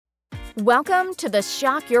Welcome to the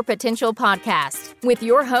Shock Your Potential podcast with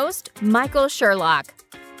your host, Michael Sherlock.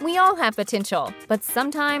 We all have potential, but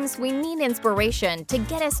sometimes we need inspiration to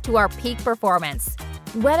get us to our peak performance.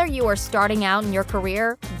 Whether you are starting out in your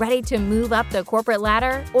career, ready to move up the corporate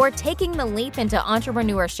ladder, or taking the leap into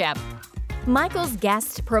entrepreneurship, Michael's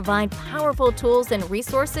guests provide powerful tools and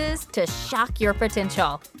resources to shock your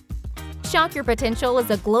potential. Shock Your Potential is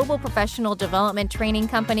a global professional development training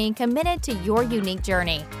company committed to your unique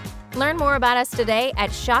journey. Learn more about us today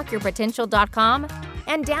at shockyourpotential.com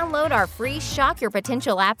and download our free Shock Your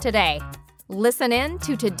Potential app today. Listen in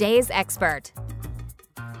to today's expert.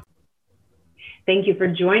 Thank you for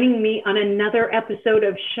joining me on another episode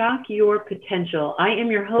of Shock Your Potential. I am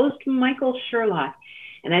your host, Michael Sherlock.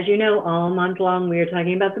 And as you know, all month long, we are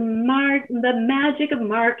talking about the magic of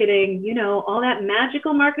marketing, all that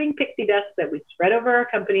magical marketing pixie dust that we spread over our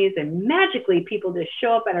companies, and magically people just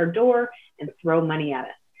show up at our door and throw money at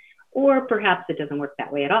us. Or perhaps it doesn't work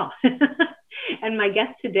that way at all. And my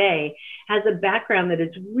guest today has a background that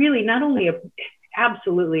is really not only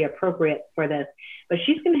absolutely appropriate for this, but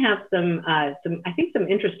she's going to have some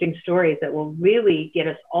interesting stories that will really get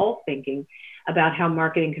us all thinking about how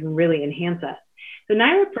marketing can really enhance us. So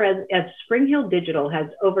Naira Perez at Spring Hill Digital has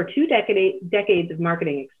over two decades of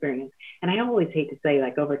marketing experience. And I always hate to say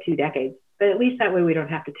like over 2 decades, but at least that way we don't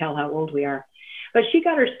have to tell how old we are. But she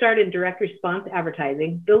got her start in direct response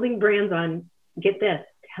advertising, building brands on, get this,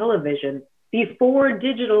 television, before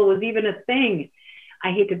digital was even a thing.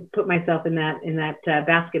 I hate to put myself in that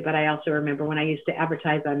basket, but I also remember when I used to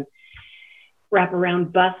advertise on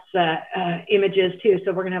wraparound bus images too.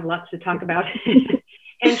 So we're going to have lots to talk about.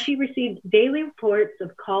 And she received daily reports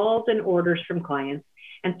of calls and orders from clients.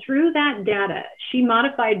 And through that data, she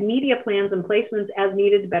modified media plans and placements as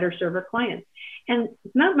needed to better serve her clients. And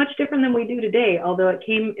it's not much different than we do today, although it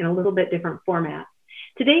came in a little bit different format.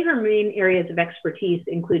 Today, her main areas of expertise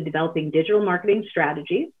include developing digital marketing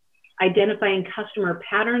strategies, identifying customer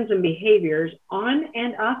patterns and behaviors on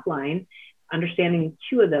and offline. Understanding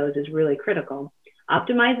 2 of those is really critical.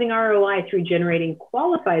 Optimizing ROI through generating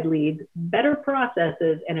qualified leads, better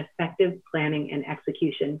processes, and effective planning and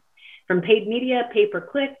execution. From paid media,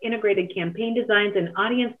 pay-per-click, integrated campaign designs, and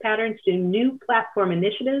audience patterns to new platform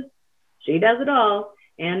initiatives, she does it all.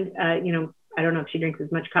 And, I don't know if she drinks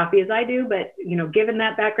as much coffee as I do, but, given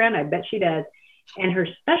that background, I bet she does. And her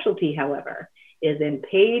specialty, however, is in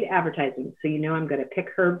paid advertising. So, I'm going to pick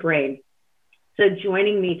her brain. So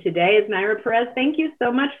joining me today is Naira Perez. Thank you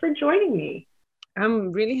so much for joining me.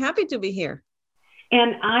 I'm really happy to be here.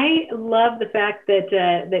 And I love the fact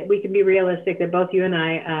that we can be realistic, that both you and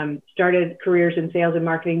I started careers in sales and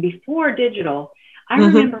marketing before digital. I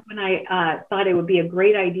remember when I thought it would be a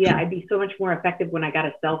great idea, I'd be so much more effective when I got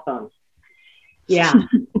a cell phone. Yeah.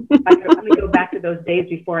 Let me go back to those days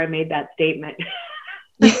before I made that statement.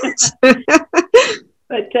 Yes.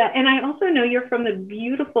 But and I also know you're from the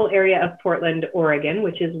beautiful area of Portland, Oregon,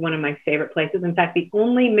 which is one of my favorite places. In fact, the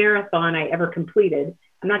only marathon I ever completed,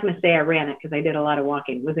 I'm not going to say I ran it because I did a lot of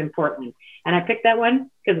walking, was in Portland. And I picked that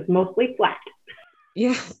one because it's mostly flat.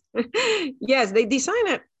 Yeah. Yes, they designed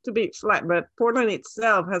it to be flat, but Portland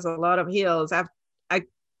itself has a lot of hills. I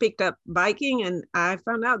picked up biking and I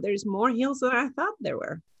found out there's more hills than I thought there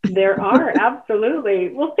were. There are, absolutely.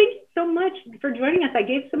 Well, thank you so much for joining us. I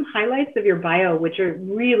gave some highlights of your bio, which are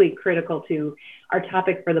really critical to our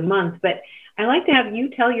topic for the month, but I'd like to have you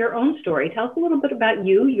tell your own story. Tell us a little bit about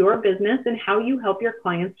you, your business, and how you help your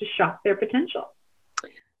clients to shock their potential.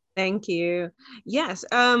 Thank you. Yes.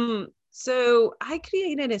 So I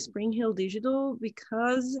created a Spring Hill Digital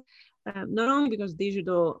because not only because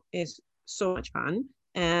digital is so much fun,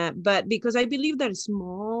 but because I believe that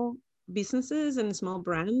small businesses and small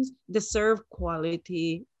brands deserve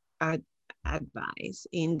quality advice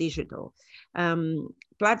in digital.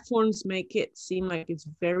 Platforms make it seem like it's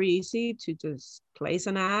very easy to just place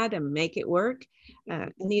an ad and make it work,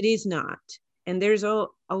 and it is not. And there's a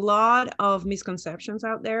lot of misconceptions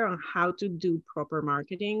out there on how to do proper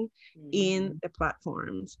marketing in the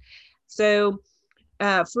platforms. So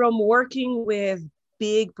from working with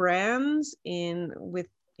big brands in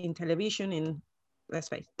television, in, let's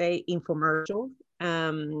say, infomercial,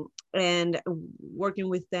 and working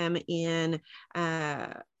with them in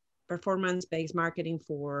performance-based marketing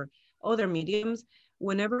for other mediums,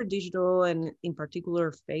 whenever digital and in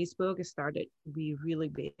particular Facebook started to be really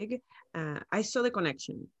big, I saw the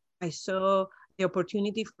connection. I saw the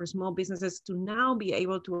opportunity for small businesses to now be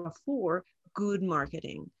able to afford good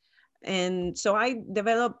marketing. And so I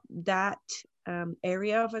developed that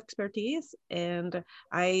area of expertise, and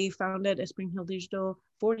I founded Spring Hill Digital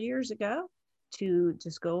 4 years ago to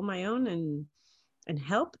just go on my own and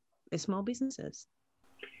help small businesses.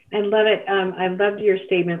 I love it. I loved your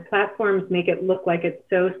statement. Platforms make it look like it's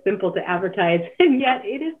so simple to advertise, and yet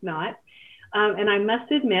it is not. And I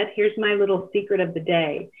must admit, here's my little secret of the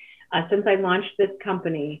day. Since I launched this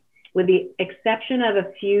company, with the exception of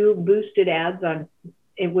a few boosted ads on,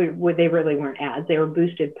 they really weren't ads, they were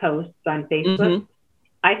boosted posts on Facebook, mm-hmm.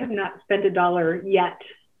 I have not spent $1 yet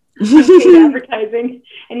on paid advertising.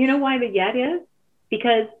 And you know why the yet is?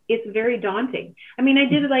 Because it's very daunting. I mean, I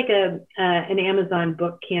did like an Amazon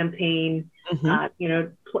book campaign.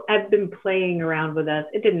 Mm-hmm. I've been playing around with us.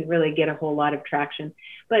 It didn't really get a whole lot of traction,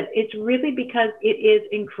 but it's really because it is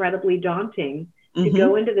incredibly daunting mm-hmm. to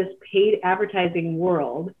go into this paid advertising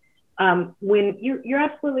world. When you're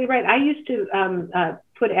absolutely right. I used to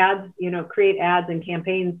put ads, create ads and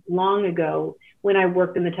campaigns long ago when I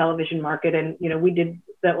worked in the television market. And, we did,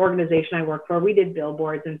 the organization I work for, we did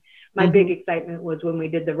billboards. And my mm-hmm. big excitement was when we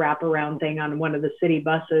did the wraparound thing on one of the city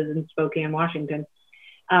buses in Spokane, Washington.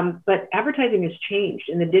 But advertising has changed,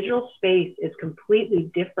 and the digital space is completely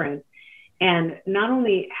different. And not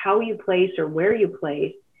only how you place or where you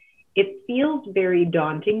place, it feels very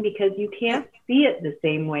daunting because you can't see it the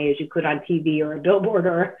same way as you could on TV or a billboard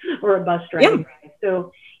or a bus driving. Yeah.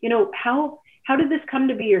 So, how did this come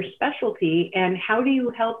to be your specialty, and how do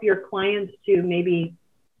you help your clients to maybe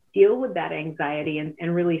deal with that anxiety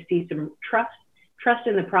and really see some trust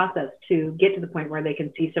in the process to get to the point where they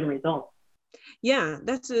can see some results? Yeah,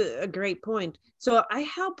 that's a great point. So I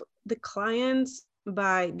help the clients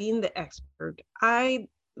by being the expert.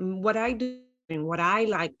 What I do and what I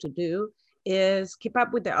like to do is keep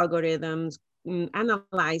up with the algorithms,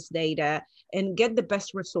 analyze data, and get the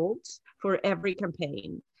best results for every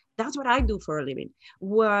campaign. That's what I do for a living.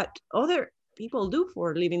 What other people do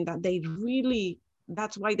for a living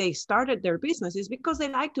that's why they started their business, is because they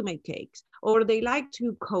like to make cakes, or they like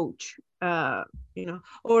to coach,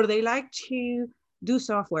 or they like to do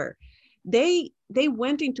software. They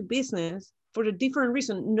went into business for a different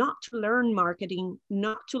reason, not to learn marketing,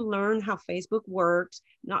 not to learn how Facebook works,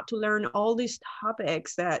 not to learn all these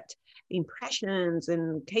topics that impressions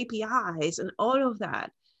and KPIs and all of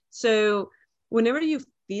that. So whenever you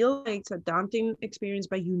feel like it's a daunting experience,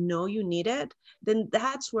 but you need it, then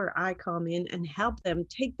that's where I come in and help them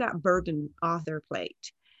take that burden off their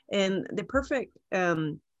plate. And the perfect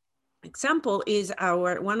example is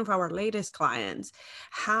one of our latest clients.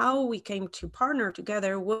 How we came to partner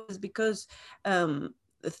together was because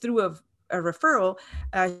through a referral,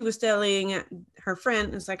 she was telling her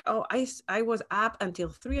friend, it's like, oh, I was up until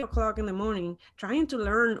 3:00 in the morning trying to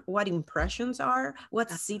learn what impressions are,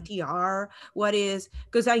 what's CTR, what is,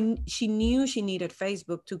 because she knew she needed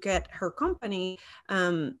Facebook to get her company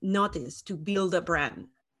noticed, to build a brand,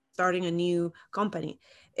 starting a new company.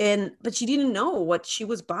 But she didn't know what she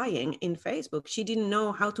was buying in Facebook. She didn't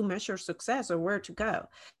know how to measure success or where to go. Right.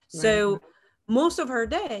 So most of her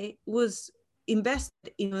day was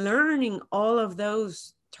invested in learning all of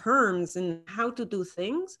those terms and how to do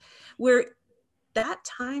things, where that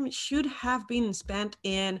time should have been spent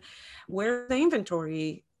in where the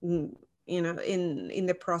inventory, in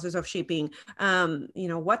the process of shipping,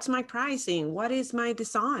 what's my pricing, what is my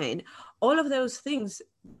design, all of those things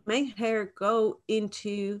make her go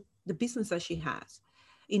into the business that she has,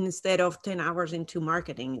 instead of 10 hours into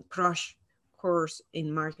marketing, crash course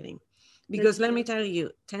in marketing. Because let me tell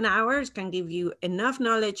you, 10 hours can give you enough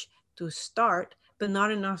knowledge to start, but not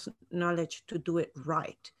enough knowledge to do it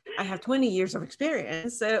right. I have 20 years of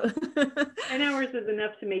experience, so 10 hours is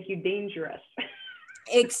enough to make you dangerous.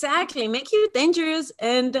 Exactly, make you dangerous.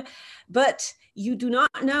 But you do not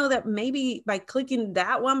know that maybe by clicking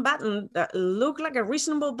that one button that look like a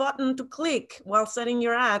reasonable button to click while setting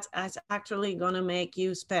your ads, is actually going to make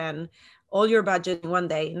you spend all your budget in one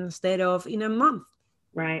day instead of in a month.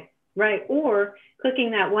 Right. Or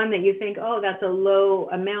clicking that one that you think, oh, that's a low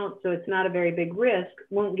amount, so it's not a very big risk,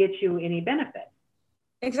 won't get you any benefit.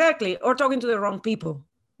 Exactly. Or talking to the wrong people.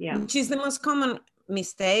 Yeah. Which is the most common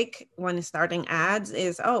mistake when starting ads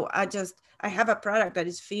is, oh, I have a product that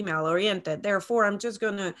is female oriented, therefore I'm just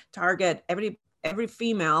going to target every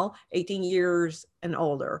female 18 years and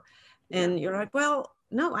older. And you're like, well,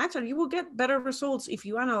 no, actually you will get better results if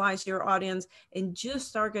you analyze your audience and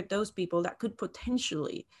just target those people that could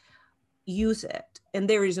potentially use it. And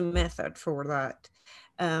there is a method for that.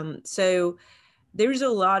 So there's a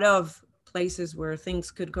lot of places where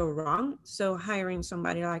things could go wrong. So hiring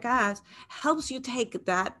somebody like us helps you take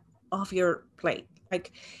that off your plate.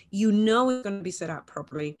 Like, it's going to be set up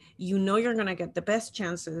properly. You're going to get the best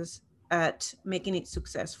chances at making it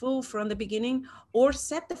successful from the beginning, or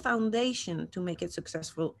set the foundation to make it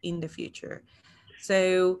successful in the future.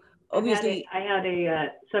 So obviously. I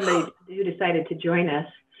had somebody who decided to join us.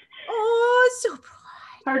 Oh, so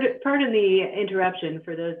Pardon the interruption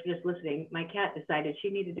for those just listening. My cat decided she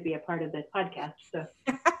needed to be a part of this podcast. So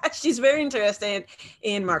she's very interested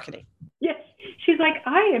in marketing. Yes, she's like,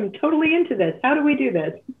 I am totally into this. How do we do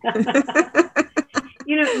this?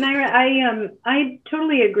 Naira, I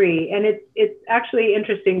totally agree, and it's actually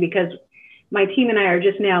interesting because my team and I are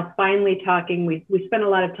just now finally talking. We spent a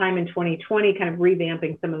lot of time in 2020 kind of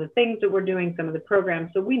revamping some of the things that we're doing, some of the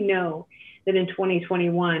programs. So we know that in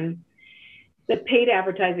 2021, that paid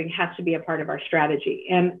advertising has to be a part of our strategy.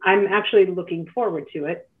 And I'm actually looking forward to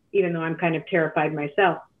it, even though I'm kind of terrified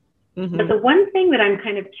myself. Mm-hmm. But the one thing that I'm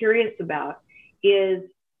kind of curious about is,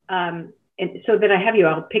 and so that I have you,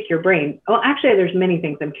 I'll pick your brain. Well, actually, there's many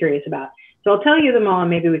things I'm curious about. So I'll tell you them all, and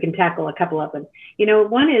maybe we can tackle a couple of them.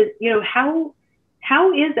 One is,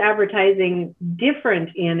 how is advertising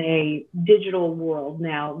different in a digital world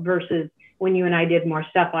now versus when you and I did more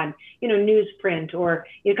stuff on, newsprint, or,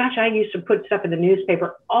 gosh, I used to put stuff in the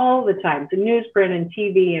newspaper all the time, the newsprint and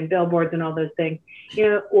TV and billboards and all those things,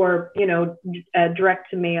 or, direct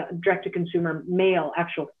to consumer mail,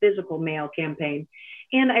 actual physical mail campaign.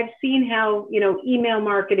 And I've seen how, email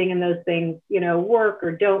marketing and those things, work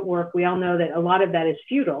or don't work. We all know that a lot of that is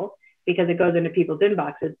futile because it goes into people's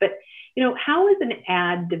inboxes. But, how is an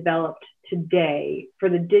ad developed today for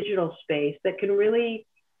the digital space that can really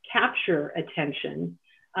capture attention?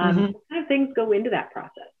 What kind of things go into that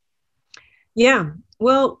process? Yeah,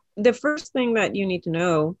 well, the first thing that you need to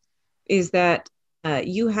know is that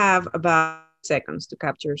you have about seconds to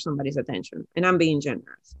capture somebody's attention, and I'm being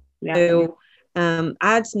generous. Yeah. So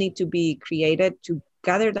ads need to be created to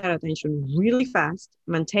gather that attention really fast,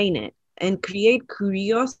 maintain it, and create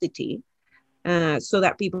curiosity so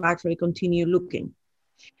that people actually continue looking,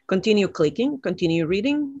 continue clicking, continue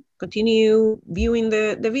reading, continue viewing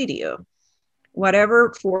the video,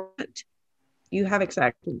 whatever format. You have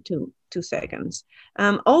exactly two seconds.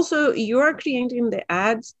 Also, you are creating the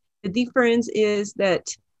ads. The difference is that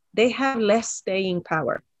they have less staying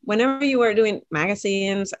power. Whenever you are doing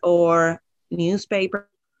magazines or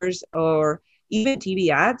newspapers or even TV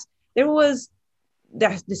ads,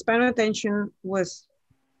 the span of attention was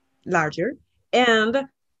larger, and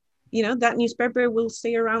that newspaper will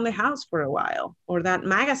stay around the house for a while, or that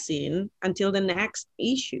magazine until the next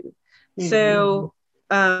issue. Mm-hmm. So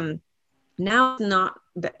now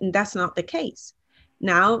that's not the case.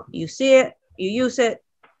 Now you see it, you use it,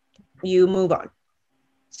 you move on.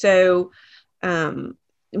 So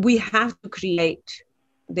we have to create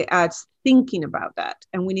the ads thinking about that,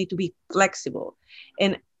 and we need to be flexible.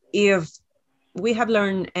 And if we have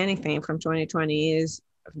learned anything from 2020 is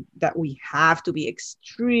that we have to be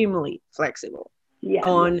extremely flexible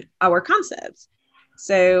on our concepts.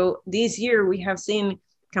 So this year we have seen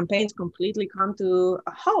campaigns completely come to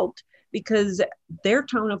a halt because their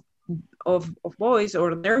tone of voice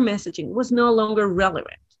or their messaging was no longer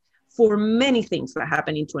relevant for many things that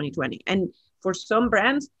happened in 2020. And for some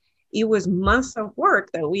brands, it was months of work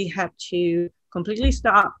that we had to completely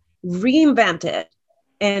stop, reinvent it,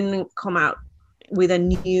 and come out with a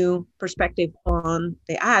new perspective on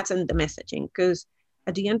the ads and the messaging. Because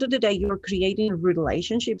at the end of the day, you're creating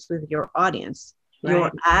relationships with your audience. Right.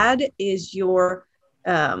 Your ad is your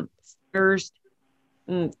first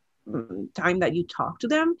time that you talk to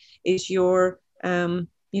them, is your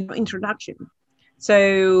introduction.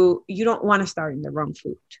 So you don't want to start in the wrong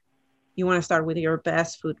foot. You want to start with your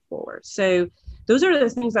best foot forward. So those are the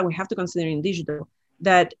things that we have to consider in digital,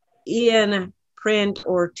 that in print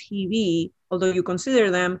or TV, although you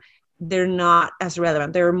consider them, they're not as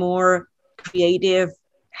relevant. They're more creative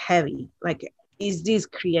heavy. Like, is this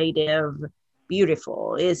creative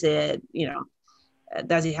beautiful? Is it,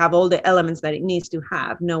 does it have all the elements that it needs to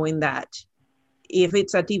have, knowing that if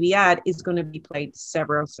it's a TV ad, it's going to be played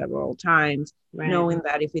several times, right. Knowing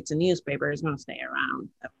that if it's a newspaper, it's going to stay around.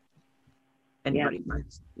 Anybody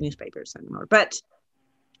buys newspapers anymore. But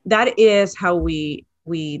that is how we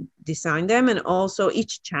design them. And also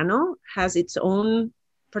each channel has its own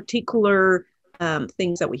particular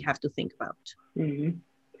things that we have to think about. Mm-hmm.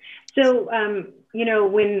 So,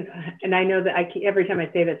 and I know that every time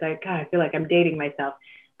I say this, I feel like I'm dating myself.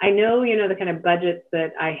 I know, the kind of budgets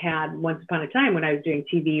that I had once upon a time when I was doing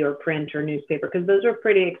TV or print or newspaper, because those are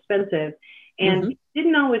pretty expensive and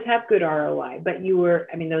didn't always have good ROI, but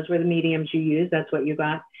those were the mediums you used. That's what you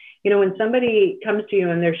got. When somebody comes to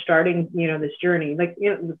you and they're starting, this journey, like,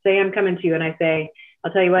 say I'm coming to you and I say,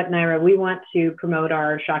 I'll tell you what, Naira, we want to promote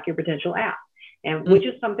our Shock Your Potential app, and which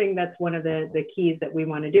is something that's one of the keys that we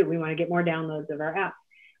want to do. We want to get more downloads of our app.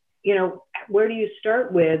 where do you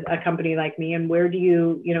start with a company like me, and where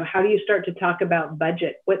do how do you start to talk about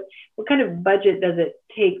budget? What kind of budget does it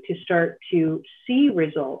take to start to see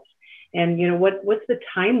results? And, what's the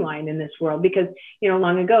timeline in this world? Because,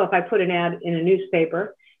 long ago, if I put an ad in a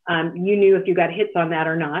newspaper, you knew if you got hits on that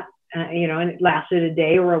or not, and it lasted a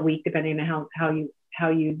day or a week, depending on how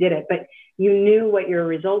you did it. But you knew what your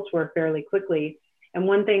results were fairly quickly. And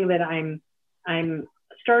one thing that I'm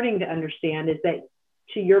starting to understand is that,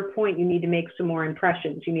 to your point, you need to make some more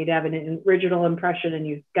impressions. You need to have an original impression, and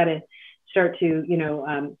you've got to start to,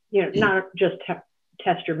 not just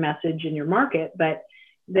test your message in your market, but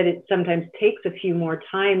that it sometimes takes a few more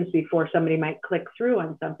times before somebody might click through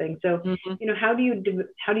on something. So, how do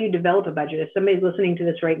you develop a budget? If somebody's listening to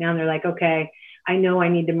this right now and they're like, okay, I know I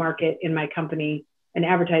need to market in my company and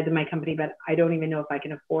advertise in my company, but I don't even know if I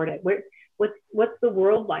can afford it. What's the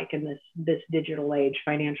world like in this digital age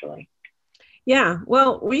financially? Yeah,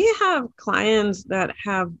 well, we have clients that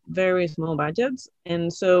have very small budgets.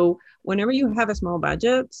 And so whenever you have a small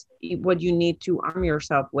budget, what you need to arm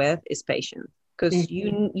yourself with is patience, because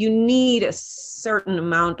you need a certain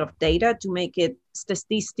amount of data to make it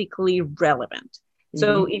statistically relevant.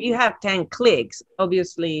 So if you have 10 clicks,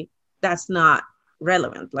 obviously that's not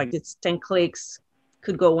relevant. Like, it's 10 clicks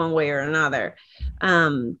could go one way or another.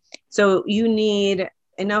 So you need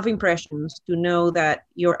enough impressions to know that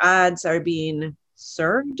your ads are being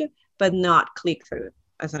served, but not click through,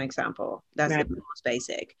 as an example. That's right. The most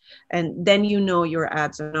basic. And then your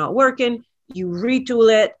ads are not working, you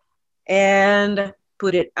retool it and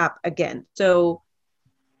put it up again. So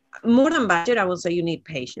more than budget, I will say you need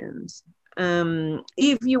patience.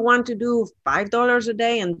 If you want to do $5 a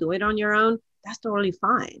day and do it on your own, that's totally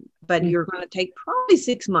fine. But you're going to take probably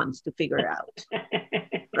 6 months to figure it out,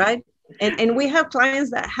 right? And we have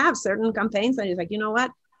clients that have certain campaigns that is like, you know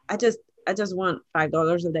what, I just want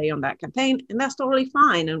 $5 a day on that campaign, and that's totally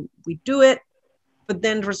fine. And we do it, but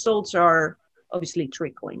then results are obviously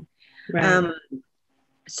trickling. Right.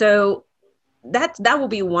 So that will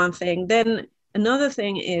be one thing. Then another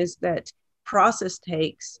thing is that process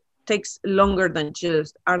takes longer than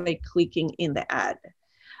just, are they clicking in the ad?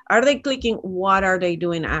 Are they clicking? What are they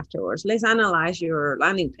doing afterwards? Let's analyze your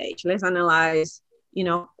landing page. Let's analyze,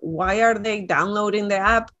 why are they downloading the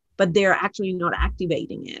app, but they're actually not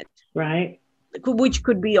activating it? Right. Which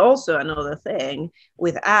could be also another thing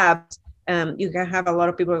with apps. You can have a lot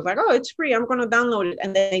of people like, oh, it's free, I'm going to download it,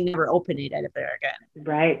 and they never open it ever again.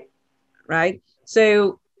 Right. Right.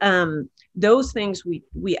 So those things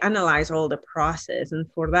we analyze all the process, and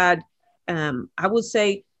for that, I would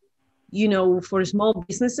say, for small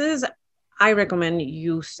businesses, I recommend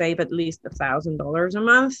you save at least $1,000 a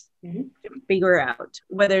month to figure out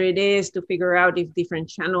whether it is to figure out if different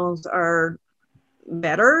channels are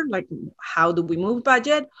better, like how do we move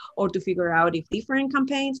budget, or to figure out if different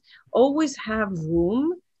campaigns always have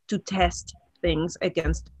room to test things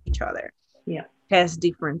against each other. Yeah. Test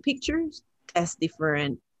different pictures, test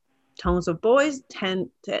different tones of voice.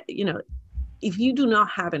 If you do not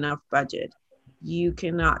have enough budget, you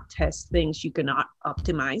cannot test things, you cannot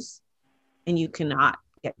optimize, and you cannot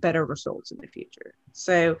get better results in the future.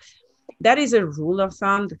 So that is a rule of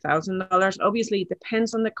thumb, the $1,000. Obviously, it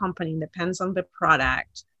depends on the company, it depends on the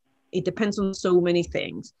product, it depends on so many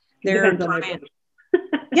things. There are clients.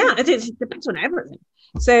 Yeah, it depends on everything.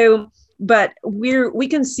 So, but we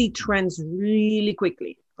can see trends really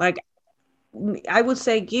quickly. Like, I would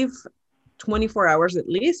say give 24 hours at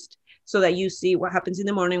least, so that you see what happens in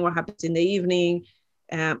the morning, what happens in the evening.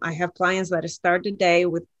 I have clients that start the day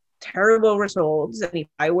with terrible results, and if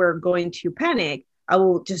I were going to panic, I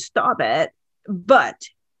will just stop it. But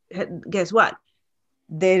guess what?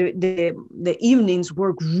 The evenings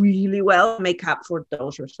work really well, make up for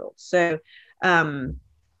those results. So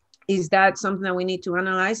is that something that we need to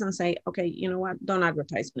analyze and say, okay, you know what? Don't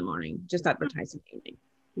advertise in the morning, just advertise in the evening.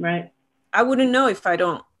 Right. I wouldn't know if I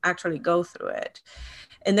don't actually go through it.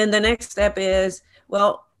 And then the next step is,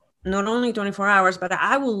 well, not only 24 hours, but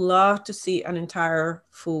I would love to see an entire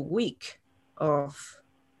full week of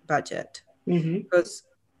budget, because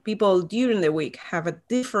people during the week have a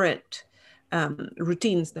different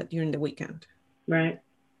routines than during the weekend. Right.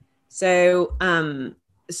 So,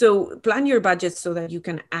 so plan your budget so that you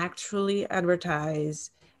can actually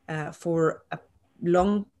advertise for a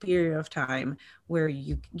long period of time where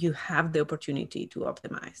you have the opportunity to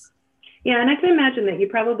optimize. Yeah, and I can imagine that you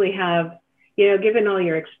probably have, given all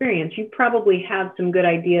your experience, you probably have some good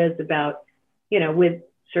ideas about, with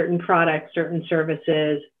certain products, certain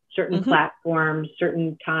services, certain platforms,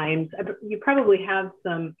 certain times. You probably have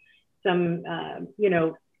some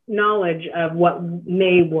knowledge of what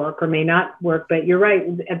may work or may not work. But you're right.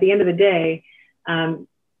 At the end of the day,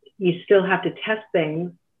 you still have to test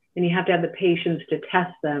things, and you have to have the patience to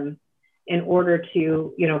test them in order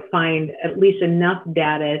to, find at least enough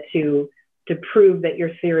data to prove that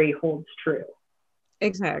your theory holds true.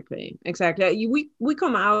 Exactly. We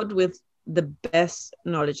come out with the best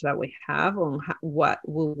knowledge that we have on what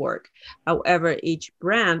will work. However, each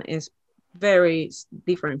brand is very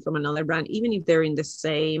different from another brand, even if they're in the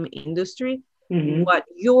same industry. Mm-hmm. What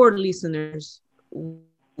your listeners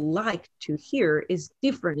like to hear is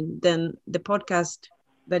different than the podcast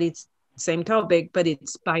that it's same topic, but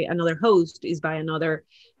it's by another host, is by another,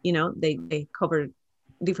 they cover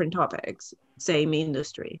different topics, same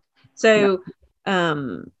industry. So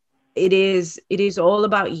it is all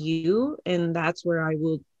about you. And that's where I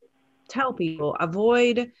will tell people,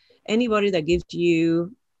 avoid anybody that gives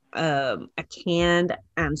you a canned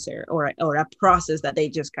answer or a process that they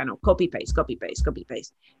just kind of copy paste.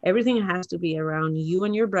 Everything has to be around you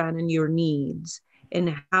and your brand and your needs,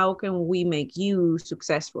 and how can we make you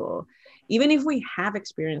successful. Even if we have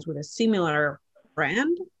experience with a similar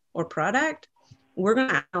brand or product, we're going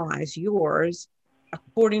to analyze yours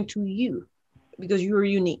according to you, because you're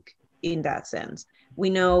unique in that sense. We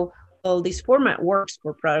know, well, this format works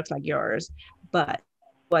for products like yours, but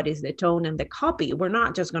what is the tone and the copy? We're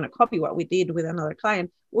not just going to copy what we did with another client.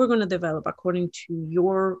 We're going to develop according to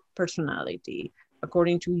your personality,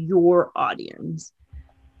 according to your audience.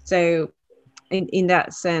 So in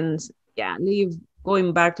that sense,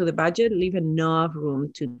 going back to the budget, leave enough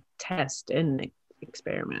room to test and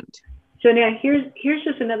experiment. So now here's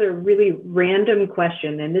just another really random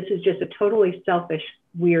question, and this is just a totally selfish,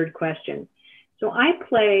 weird question. So I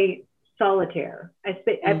play solitaire. I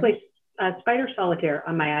play Spider Solitaire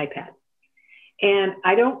on my iPad, and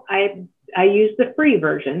I use the free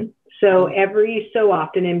version. So every so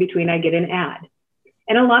often in between, I get an ad.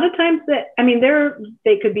 And a lot of times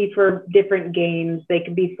they could be for different games. They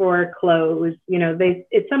could be for clothes.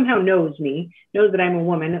 It somehow knows that I'm a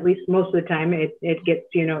woman. At least most of the time it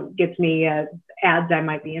gets me ads I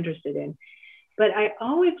might be interested in. But I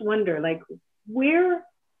always wonder, like, who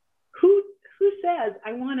says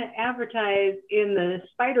I want to advertise in the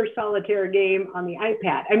Spider Solitaire game on the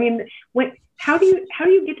iPad? I mean, how do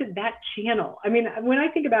you get to that channel? I mean, when I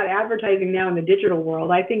think about advertising now in the digital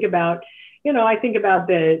world, I think about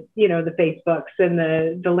the, the Facebooks and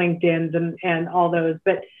the LinkedIn's and all those,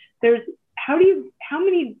 but how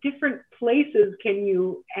many different places can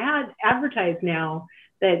you advertise now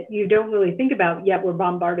that you don't really think about, yet we're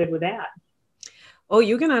bombarded with ads? Oh,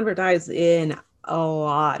 you can advertise in a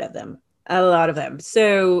lot of them.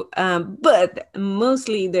 So, but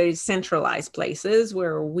mostly there's centralized places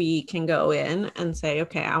where we can go in and say,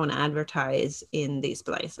 okay, I want to advertise in these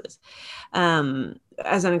places.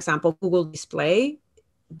 As an example, Google Display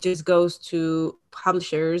just goes to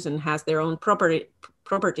publishers and has their own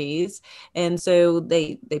properties. And so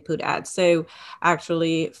they put ads. So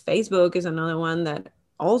actually Facebook is another one that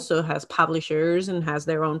also has publishers and has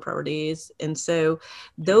their own properties. And so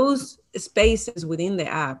those spaces within the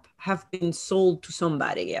app have been sold to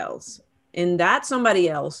somebody else. And that somebody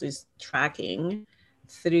else is tracking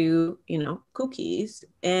through, cookies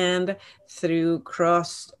and through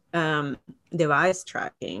cross device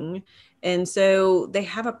tracking. And so they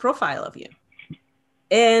have a profile of you.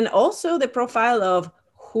 And also the profile of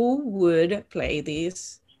who would play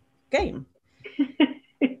this game.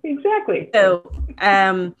 Exactly. So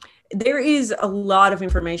there is a lot of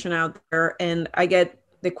information out there, and I get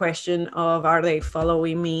the question of, are they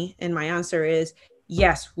following me? And my answer is,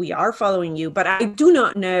 yes, we are following you, but I do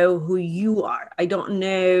not know who you are. I don't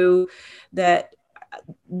know that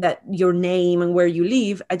your name and where you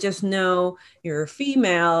live. I just know you're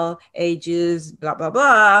female, ages, blah, blah,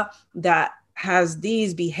 blah, that has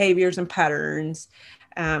these behaviors and patterns.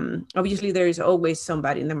 Obviously, there is always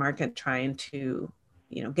somebody in the market trying to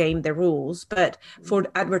game the rules. But for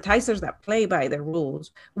advertisers that play by the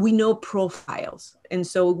rules, we know profiles. And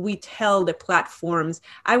so we tell the platforms,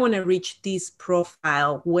 I want to reach this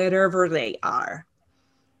profile wherever they are.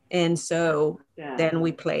 And so then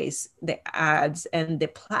we place the ads, and the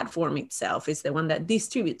platform itself is the one that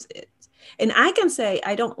distributes it. And I can say,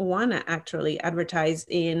 I don't want to actually advertise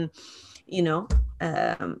in,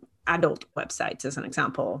 adult websites, as an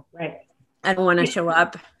example. Right. I don't want to show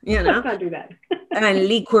up, Let's not do that. and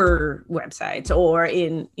liquor websites, or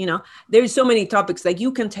in, there's so many topics that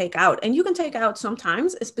you can take out, and you can take out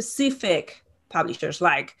sometimes specific publishers.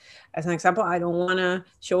 Like, as an example, I don't want to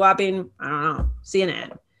show up in,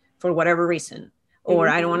 CNN for whatever reason. or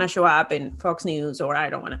I don't want to show up in Fox News, or I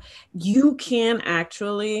don't want to. You can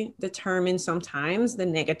actually determine sometimes the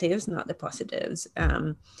negatives, not the positives.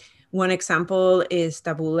 One example is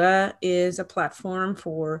Taboola is a platform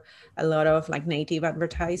for a lot of like native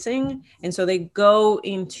advertising. And so they go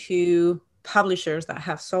into publishers that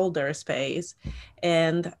have sold their space,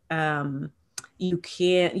 and you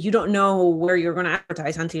don't know where you're going to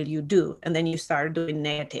advertise until you do. And then you start doing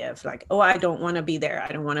negative, like, oh, I don't want to be there.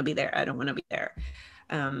 I don't want to be there. I don't want to be there.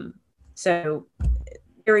 So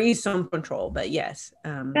there is some control, but yes.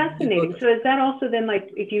 Fascinating. So is that also then like,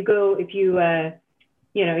 if you Google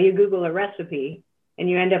a recipe and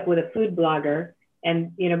you end up with a food blogger,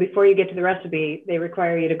 and, before you get to the recipe, they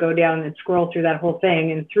require you to go down and scroll through that whole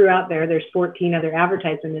thing. And throughout there's 14 other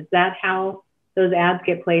advertisements. Is that how those ads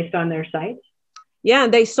get placed on their sites? Yeah,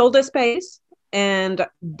 they sold the space, and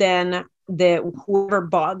then whoever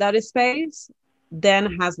bought that space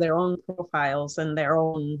then has their own profiles and their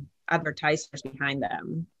own advertisers behind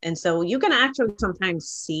them. And so you can actually sometimes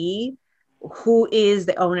see who is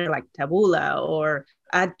the owner, like Taboola or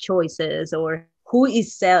Ad Choices, or who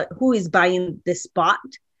is buying the spot,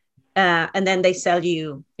 and then they sell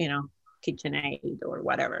you, KitchenAid or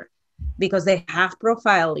whatever, because they have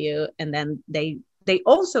profiled you, and then they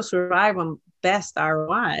also survive on best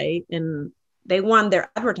ROI, and they want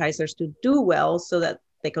their advertisers to do well so that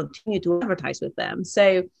they continue to advertise with them.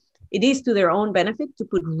 So it is to their own benefit to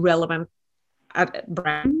put relevant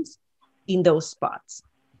brands in those spots.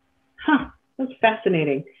 Huh, that's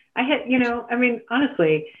fascinating.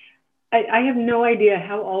 Honestly, I have no idea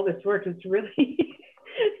how all this works. It's really,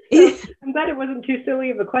 I'm glad it wasn't too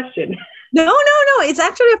silly of a question. No. It's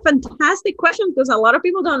actually a fantastic question, because a lot of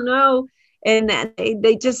people don't know, and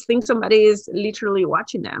they just think somebody is literally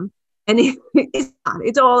watching them. And it's not.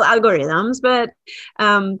 It's all algorithms. But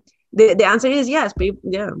the answer is yes.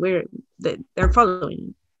 They're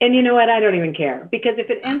following. And you know what? I don't even care, because if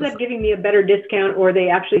it ends up giving me a better discount, or they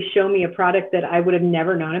actually show me a product that I would have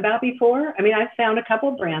never known about before. I've found a couple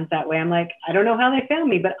of brands that way. I'm like, I don't know how they found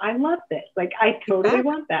me, but I love this. Like, I totally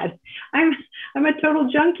want that. I'm a total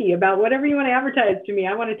junkie about whatever you want to advertise to me.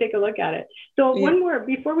 I want to take a look at it. So one more,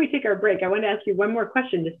 before we take our break, I want to ask you one more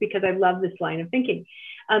question, just because I love this line of thinking.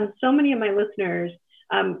 So many of my listeners,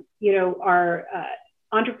 are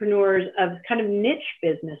entrepreneurs of kind of niche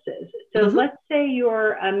businesses. So let's say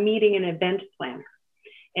you're a meeting and event planner,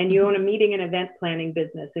 and you own a meeting and event planning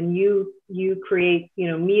business, and you create,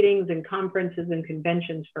 meetings and conferences and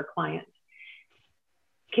conventions for clients.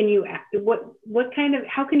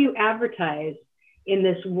 How can you advertise in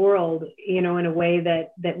this world, in a way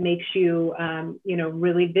that makes you,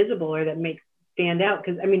 really visible, or that makes stand out?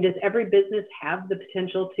 Because does every business have the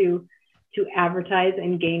potential to advertise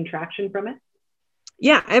and gain traction from it?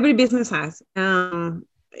 Yeah, every business has. You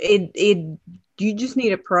just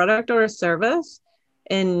need a product or a service,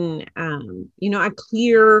 and a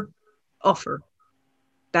clear offer.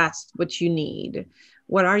 That's what you need.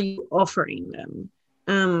 What are you offering them?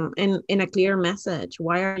 And in a clear message.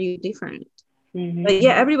 Why are you different? But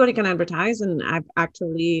yeah, everybody can advertise, and I've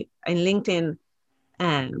actually in LinkedIn,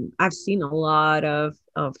 I've seen a lot of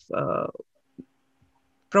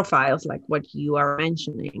profiles like what you are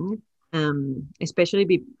mentioning. Especially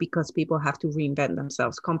because people have to reinvent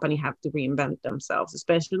themselves. Companies have to reinvent themselves,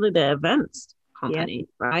 especially the events company,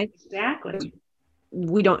 right? Exactly.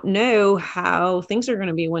 We don't know how things are going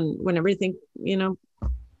to be when everything,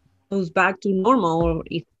 goes back to normal, or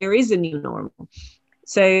if there is a new normal.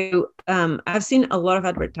 So I've seen a lot of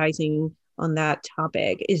advertising on that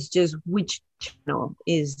topic. It's just which channel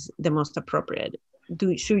is the most appropriate.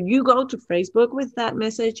 Should you go to Facebook with that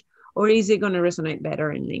message, or is it going to resonate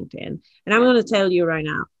better in LinkedIn? And I'm going to tell you right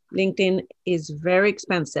now, LinkedIn is very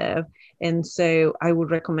expensive. And so I would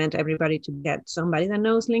recommend everybody to get somebody that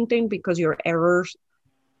knows LinkedIn, because your errors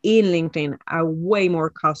in LinkedIn are way more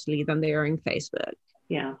costly than they are in Facebook.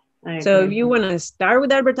 Yeah. So if you want to start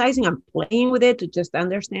with advertising and playing with it to just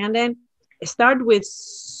understand it, start with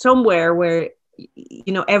somewhere where,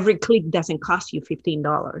 every click doesn't cost you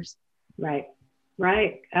 $15. Right.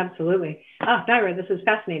 Absolutely. Naira, this is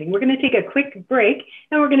fascinating. We're going to take a quick break,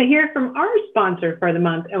 and we're going to hear from our sponsor for the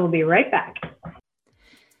month, and we'll be right back.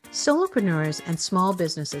 Solopreneurs and small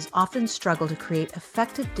businesses often struggle to create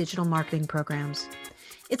effective digital marketing programs.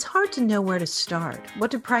 It's hard to know where to start,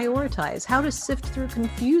 what to prioritize, how to sift through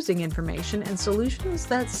confusing information and solutions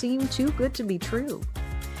that seem too good to be true.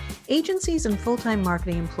 Agencies and full-time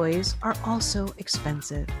marketing employees are also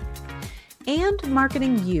expensive. And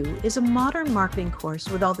Marketing You is a modern marketing course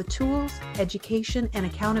with all the tools, education, and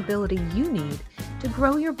accountability you need to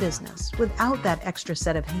grow your business without that extra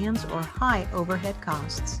set of hands or high overhead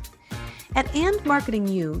costs. At And Marketing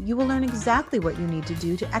You, you will learn exactly what you need to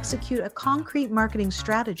do to execute a concrete marketing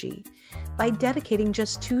strategy by dedicating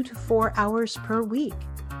just 2 to 4 hours per week.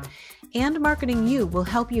 And Marketing You will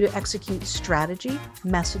help you to execute strategy,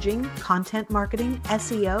 messaging, content marketing,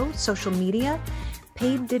 SEO, social media,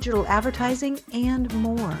 paid digital advertising, and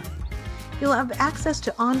more. You'll have access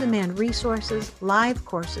to on-demand resources, live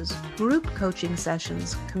courses, group coaching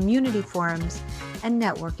sessions, community forums, and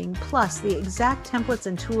networking, plus the exact templates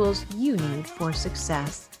and tools you need for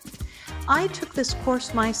success. I took this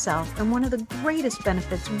course myself, and one of the greatest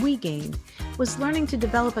benefits we gained was learning to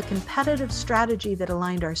develop a competitive strategy that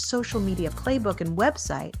aligned our social media playbook and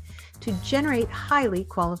website to generate highly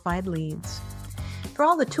qualified leads. For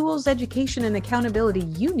all the tools, education, and accountability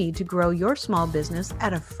you need to grow your small business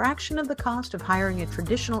at a fraction of the cost of hiring a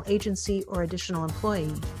traditional agency or additional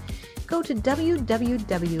employee, go to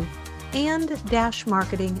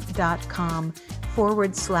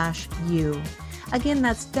www.and-marketing.com/you. Again,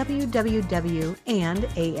 that's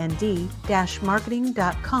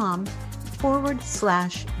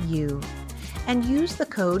www.and-marketing.com/you. And use the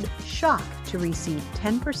code SHOCK to receive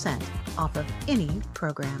 10% off of any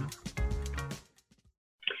program.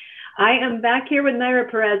 I am back here with Naira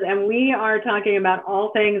Perez, and we are talking about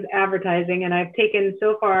all things advertising. And I've taken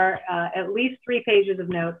so far at least 3 pages of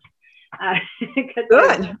notes.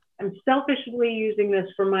 Good. I'm selfishly using this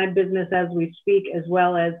for my business as we speak, as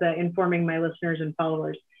well as informing my listeners and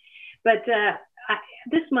followers. But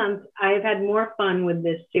this month, I've had more fun with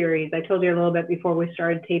this series. I told you a little bit before we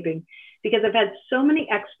started taping, because I've had so many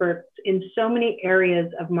experts in so many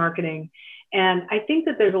areas of marketing. And I think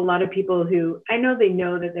that there's a lot of people who, I know they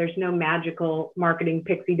know that there's no magical marketing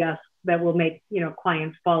pixie dust that will make,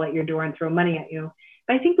 clients fall at your door and throw money at you.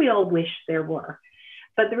 But I think we all wish there were.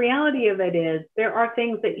 But the reality of it is there are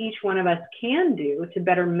things that each one of us can do to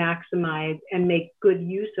better maximize and make good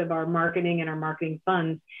use of our marketing and our marketing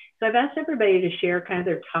funds. So I've asked everybody to share kind of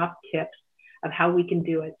their top tips of how we can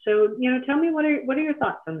do it. So, tell me, what are your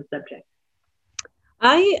thoughts on the subject?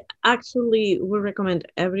 I actually would recommend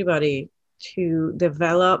everybody to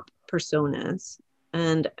develop personas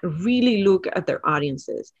and really look at their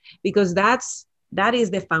audiences, because that is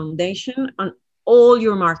the foundation on all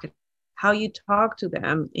your marketing. How you talk to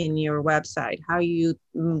them in your website, how you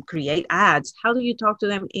create ads, how do you talk to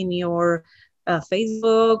them in your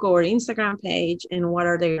Facebook or Instagram page, and what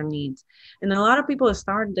are their needs. And a lot of people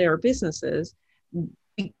start their businesses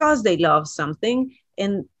because they love something,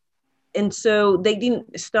 and so they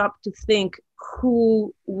didn't stop to think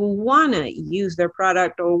who will want to use their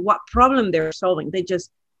product or what problem they're solving. They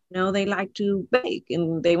just know they like to bake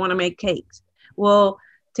and they want to make cakes. Well,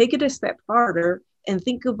 take it a step farther and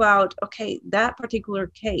think about, okay, that particular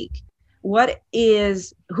cake,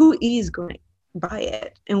 who is going to buy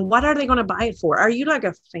it, and what are they going to buy it for? Are you like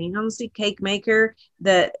a fancy cake maker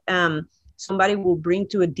that somebody will bring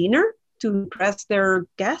to a dinner to impress their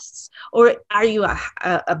guests? Or are you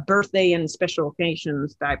a birthday and special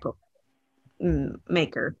occasions type of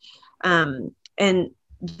maker? And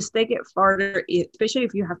just take it farther, especially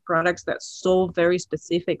if you have products that solve very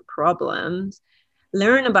specific problems.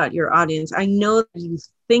 Learn about your audience. I know that you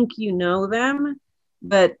think you know them,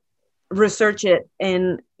 but research it,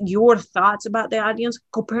 and your thoughts about the audience,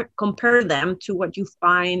 compare them to what you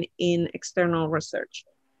find in external research.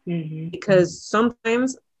 Mm-hmm. Because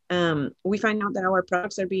sometimes we find out that our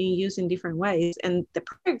products are being used in different ways. And the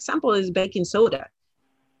perfect example is baking soda,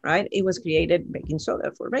 right? It was created, baking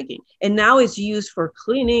soda, for baking. And now it's used for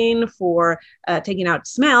cleaning, for taking out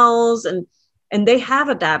smells. And they have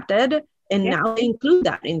adapted. And now they include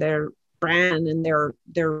that in their brand and their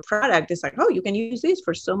product. It's like, oh, you can use this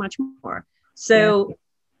for so much more. So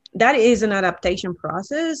that is an adaptation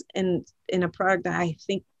process, and in a product that I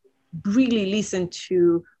think really listened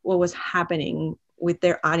to what was happening with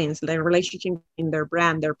their audience, their relationship in their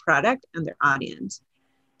brand, their product, and their audience.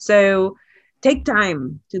 So take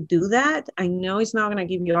time to do that. I know it's not going to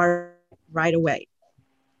give you art right away.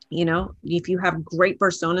 If you have great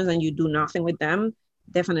personas and you do nothing with them,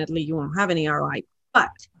 definitely you won't have any ROI.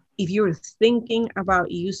 But if you're thinking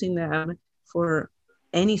about using them for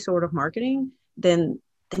any sort of marketing, then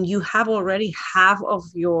you have already half of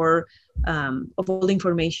your of all the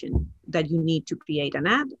information that you need to create an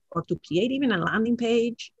ad, or to create even a landing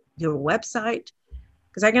page, your website.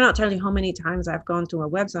 Because I cannot tell you how many times I've gone to a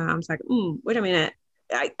website and I'm like, wait a minute,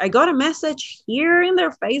 I got a message here in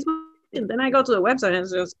their Facebook, and then I go to the website and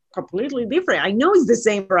it's just completely different. I know it's the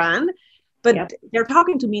same brand, but they're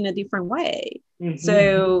talking to me in a different way. Mm-hmm.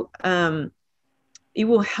 So it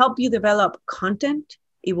will help you develop content.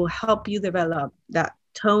 It will help you develop that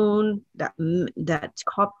tone, that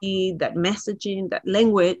copy, that messaging, that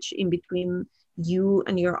language in between you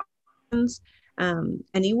and your audience. And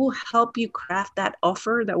it will help you craft that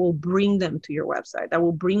offer that will bring them to your website, that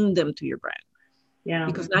will bring them to your brand. Yeah.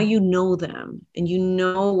 Because now you know them and you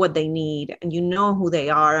know what they need and you know who they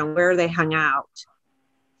are and where they hang out.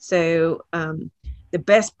 So the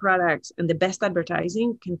best products and the best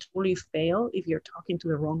advertising can totally fail if you're talking to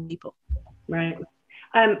the wrong people. Right.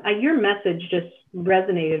 Your message just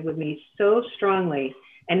resonated with me so strongly.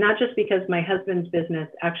 And not just because my husband's business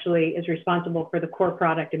actually is responsible for the core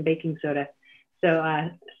product in baking soda. So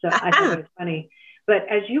I thought it was funny. But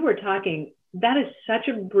as you were talking, that is such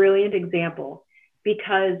a brilliant example,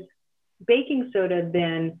 because baking soda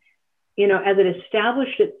then, as it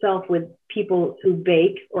established itself with people who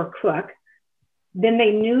bake or cook, then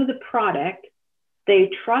they knew the product, they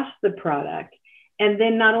trust the product. And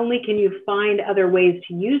then not only can you find other ways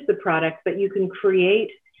to use the product, but you can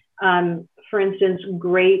create, for instance,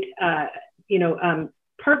 great,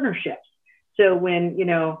 partnerships. So when,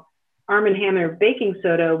 Arm & Hammer baking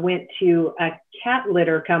soda went to a cat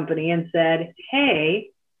litter company and said, hey,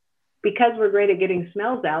 because we're great at getting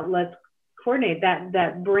smells out, let's coordinate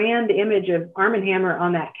that brand image of Arm & Hammer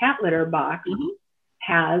on that cat litter box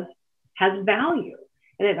has value.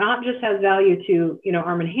 And it not just has value to,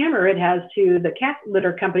 Arm & Hammer, it has to the cat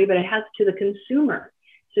litter company, but it has to the consumer.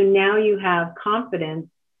 So now you have confidence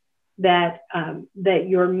that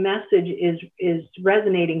your message is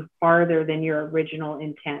resonating farther than your original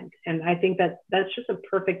intent. And I think that's just a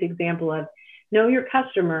perfect example of know your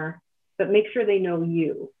customer, but make sure they know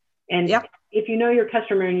you. And if you know your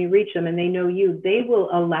customer and you reach them and they know you, they will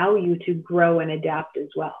allow you to grow and adapt as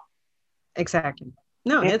well. Exactly.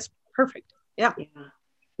 No, it's perfect. Yeah.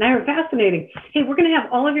 Naira, fascinating. Hey, we're going to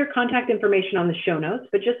have all of your contact information on the show notes,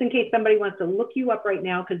 but just in case somebody wants to look you up right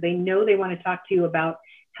now because they know they want to talk to you about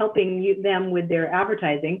helping them with their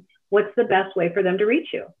advertising, what's the best way for them to reach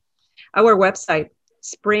you? Our website,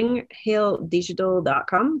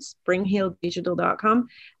 springhilldigital.com, springhilldigital.com.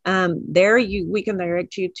 There we can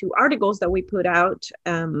direct you to articles that we put out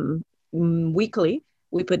weekly.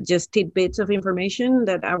 We put just tidbits of information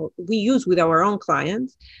that we use with our own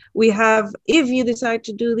clients. We have, if you decide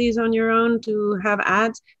to do these on your own, to have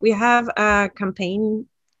ads, we have a campaign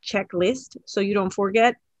checklist so you don't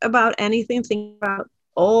forget about anything. Think about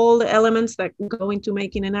all the elements that go into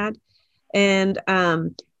making an ad. And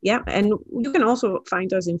and you can also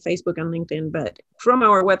find us in Facebook and LinkedIn, but from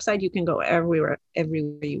our website, you can go everywhere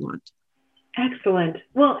you want. Excellent.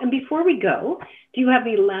 Well, and before we go, do you have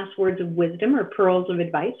any last words of wisdom or pearls of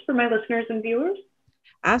advice for my listeners and viewers?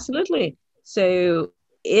 Absolutely. So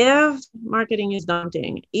if marketing is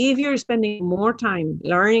daunting, if you're spending more time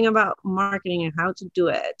learning about marketing and how to do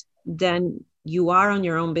it than you are on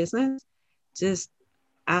your own business, just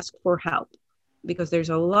ask for help, because there's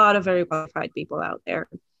a lot of very qualified people out there.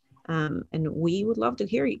 And we would love to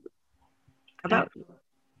hear you about it.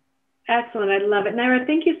 Excellent. I love it. Naira,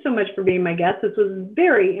 thank you so much for being my guest. This was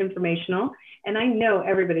very informational, and I know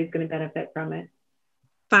everybody's going to benefit from it.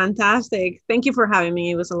 Fantastic. Thank you for having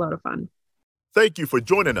me. It was a lot of fun. Thank you for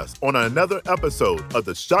joining us on another episode of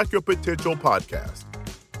the Shock Your Potential podcast.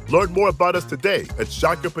 Learn more about us today at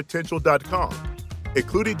shockyourpotential.com,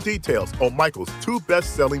 including details on Michael's 2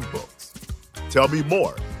 best-selling books. Tell me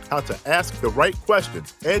more, how to ask the right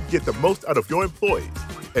questions and get the most out of your employees,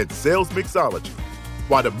 and Sales Mixology,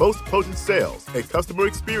 why the most potent sales and customer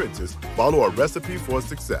experiences follow a recipe for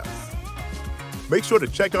success. Make sure to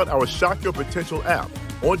check out our Shock Your Potential app,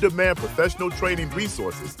 on-demand professional training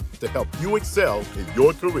resources to help you excel in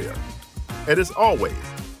your career. And as always,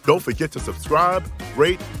 don't forget to subscribe,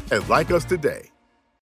 rate, and like us today.